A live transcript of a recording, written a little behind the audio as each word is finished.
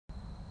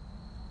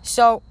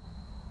So,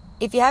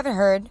 if you haven't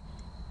heard,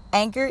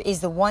 Anchor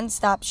is the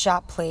one-stop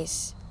shop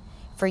place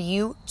for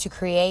you to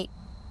create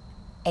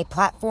a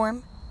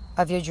platform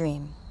of your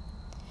dream.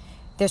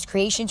 There's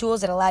creation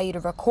tools that allow you to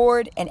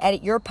record and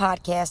edit your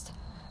podcast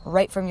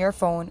right from your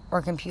phone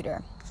or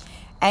computer.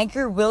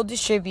 Anchor will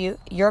distribute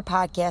your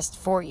podcast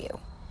for you.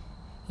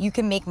 You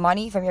can make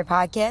money from your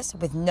podcast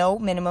with no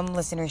minimum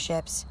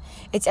listenerships.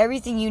 It's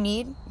everything you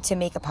need to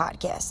make a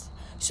podcast.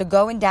 So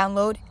go and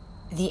download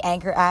the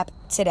Anchor app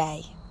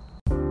today.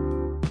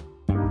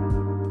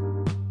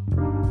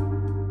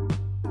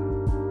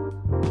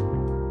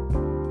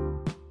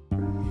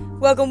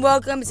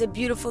 Welcome. It's a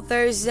beautiful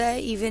Thursday,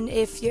 even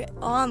if you're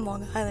on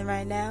Long Island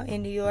right now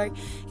in New York.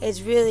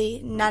 It's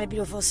really not a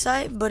beautiful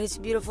sight, but it's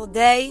a beautiful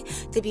day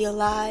to be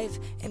alive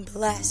and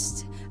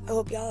blessed. I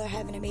hope y'all are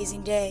having an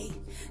amazing day.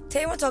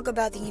 Today I want to talk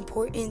about the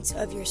importance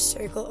of your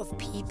circle of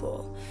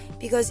people,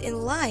 because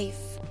in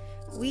life,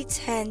 we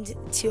tend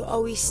to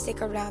always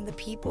stick around the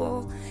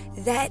people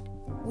that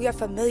we are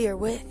familiar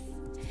with.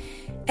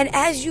 And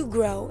as you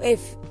grow,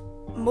 if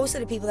most of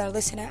the people that are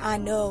listening, I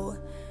know,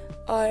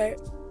 are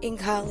in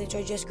college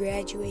or just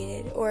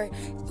graduated, or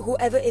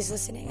whoever is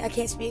listening. I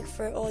can't speak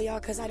for all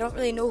y'all because I don't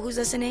really know who's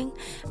listening,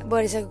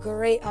 but it's a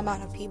great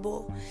amount of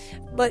people.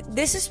 But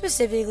this is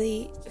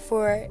specifically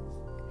for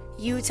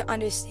you to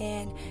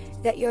understand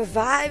that your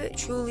vibe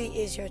truly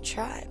is your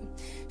tribe.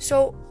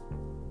 So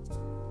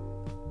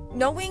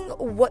knowing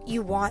what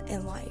you want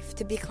in life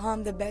to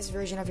become the best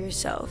version of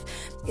yourself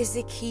is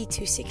the key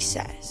to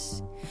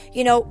success.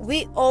 You know,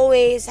 we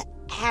always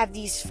have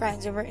these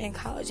friends when we're in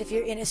college. If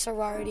you're in a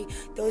sorority,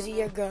 those are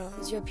your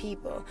girls, your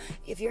people.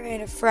 If you're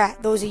in a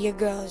frat, those are your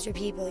girls, your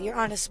people. You're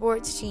on a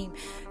sports team,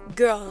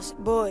 girls,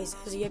 boys,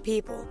 those are your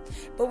people.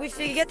 But we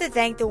forget to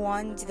thank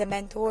the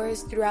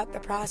mentors throughout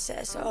the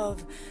process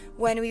of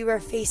when we were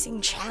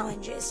facing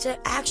challenges, to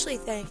actually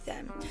thank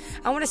them.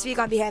 I want to speak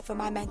on behalf of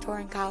my mentor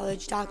in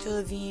college, Dr.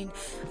 Levine,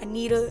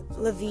 Anita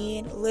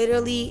Levine,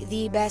 literally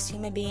the best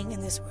human being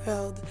in this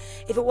world.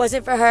 If it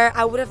wasn't for her,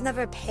 I would have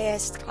never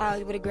passed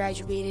college, would have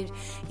graduated,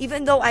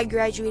 even though I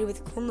graduated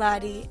with cum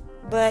laude.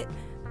 But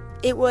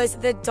it was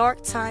the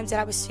dark times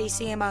that I was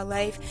facing in my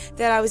life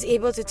that I was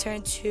able to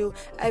turn to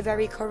a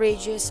very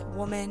courageous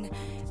woman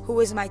who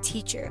was my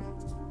teacher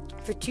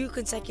for 2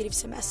 consecutive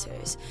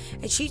semesters.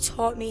 And she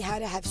taught me how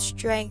to have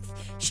strength.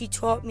 She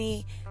taught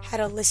me how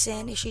to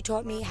listen. She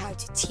taught me how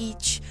to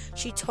teach.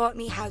 She taught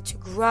me how to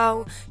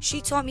grow.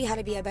 She taught me how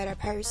to be a better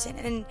person.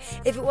 And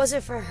if it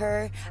wasn't for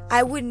her,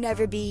 I would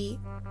never be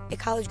a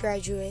college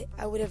graduate.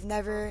 I would have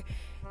never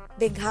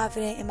been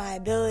confident in my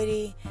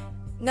ability.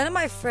 None of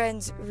my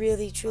friends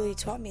really truly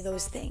taught me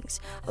those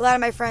things. A lot of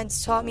my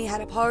friends taught me how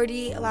to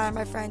party. A lot of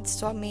my friends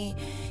taught me,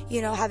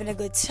 having a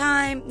good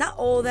time. Not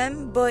all of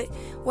them, but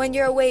when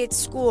you're away at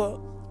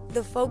school,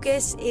 the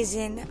focus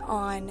isn't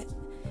on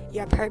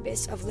your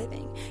purpose of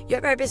living. Your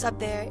purpose up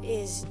there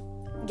is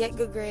get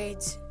good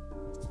grades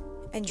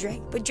and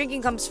drink. But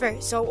drinking comes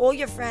first. So all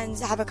your friends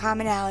have a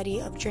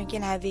commonality of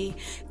drinking heavy,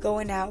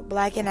 going out,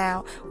 blacking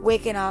out,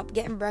 waking up,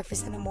 getting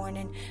breakfast in the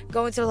morning,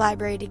 going to the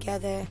library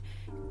together.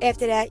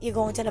 After that, you're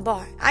going to the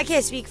bar. I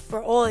can't speak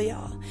for all of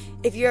y'all.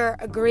 If you're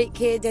a great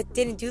kid that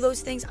didn't do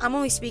those things, I'm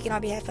only speaking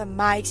on behalf of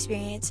my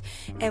experience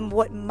and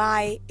what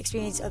my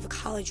experience of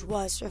college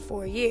was for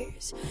 4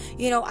 years.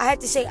 I have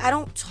to say, I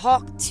don't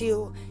talk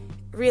to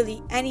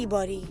really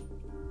anybody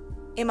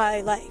in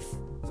my life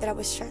that I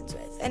was friends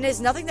with. And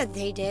there's nothing that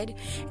they did.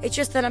 It's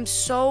just that I'm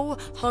so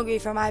hungry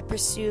for my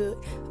pursuit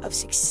of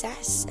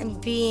success and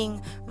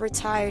being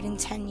retired in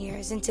 10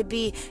 years and to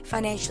be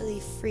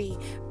financially free.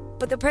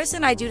 But the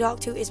person I do talk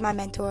to is my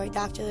mentor,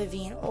 Dr.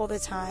 Levine, all the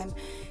time.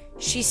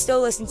 She still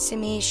listens to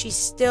me. She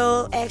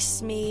still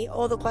asks me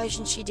all the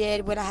questions she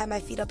did when I had my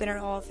feet up in her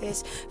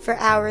office for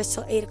hours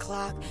till 8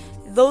 o'clock.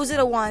 Those are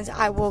the ones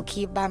I will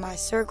keep by my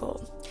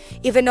circle.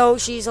 Even though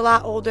she's a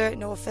lot older,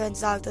 no offense,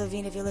 Dr.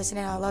 Levine, if you're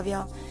listening, I love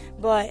y'all.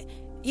 But,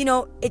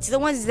 it's the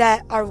ones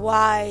that are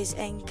wise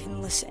and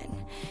can listen.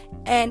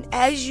 And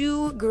as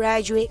you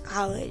graduate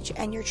college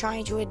and you're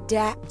trying to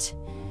adapt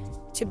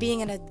to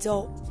being an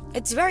adult,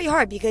 it's very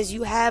hard because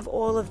you have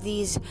all of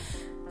these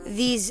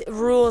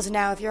rules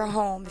now if you're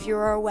home, if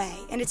you're away.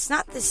 And it's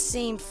not the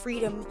same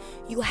freedom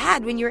you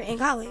had when you were in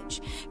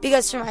college.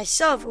 Because for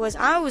myself,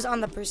 I was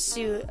on the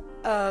pursuit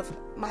of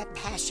my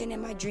passion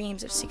and my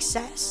dreams of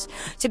success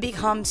to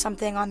become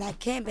something on that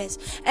campus.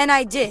 And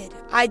I did.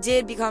 I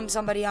did become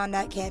somebody on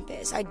that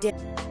campus. I did.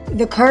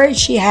 The courage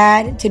she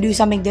had to do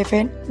something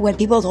different when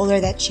people told her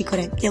that she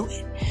couldn't do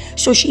it.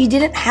 So she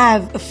didn't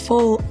have a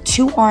full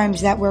 2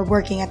 arms that were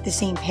working at the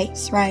same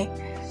pace, right?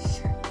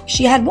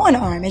 She had 1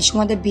 arm and she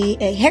wanted to be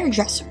a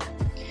hairdresser.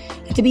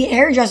 And to be a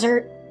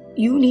hairdresser,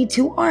 you need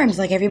 2 arms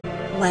like everybody.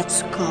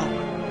 Let's go.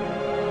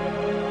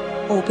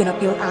 Open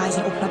up your eyes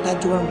and open up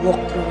that door and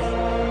walk through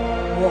it.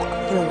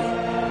 Walk through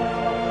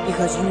it.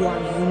 Because you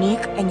are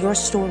unique and your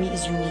story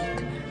is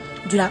unique.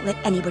 Do not let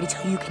anybody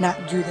tell you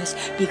cannot do this,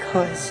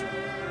 because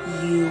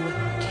you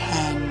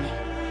can.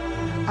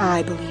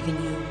 I believe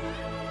in you.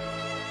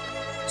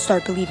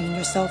 Start believing in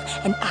yourself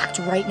and act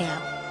right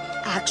now.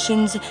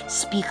 Actions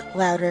speak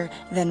louder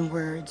than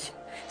words.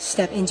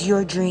 Step into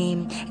your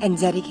dream and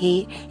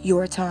dedicate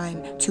your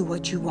time to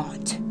what you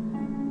want.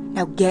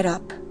 Now get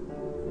up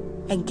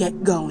and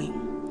get going.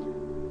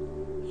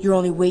 You're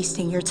only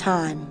wasting your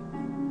time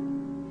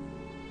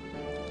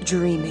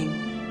dreaming.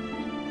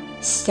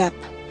 Step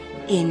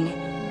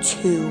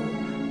into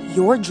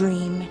your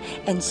dream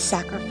and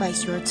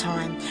sacrifice your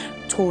time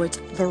towards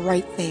the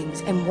right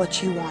things and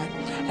what you want.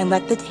 And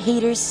let the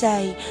haters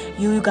say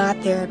you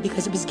got there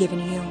because it was given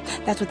to you.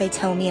 That's what they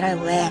tell me, and I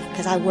laugh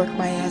because I work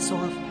my ass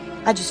off.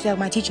 I just failed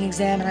my teaching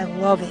exam and I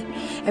love it.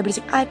 Everybody's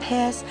like, I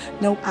passed.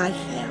 Nope, I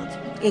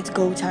failed. It's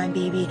go time,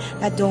 baby.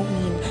 That don't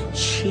mean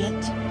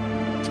shit.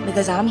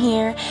 Because I'm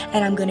here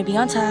and I'm gonna be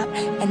on top,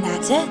 and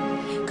that's it.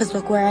 Because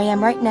look where I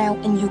am right now,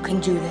 and you can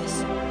do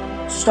this.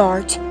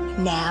 Start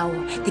now.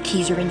 The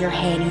keys are in your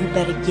hand. You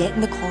better get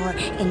in the car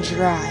and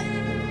drive.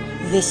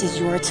 This is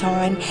your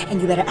time,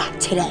 and you better act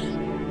today.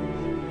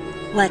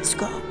 Let's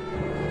go.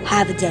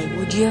 Have a day,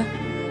 would you?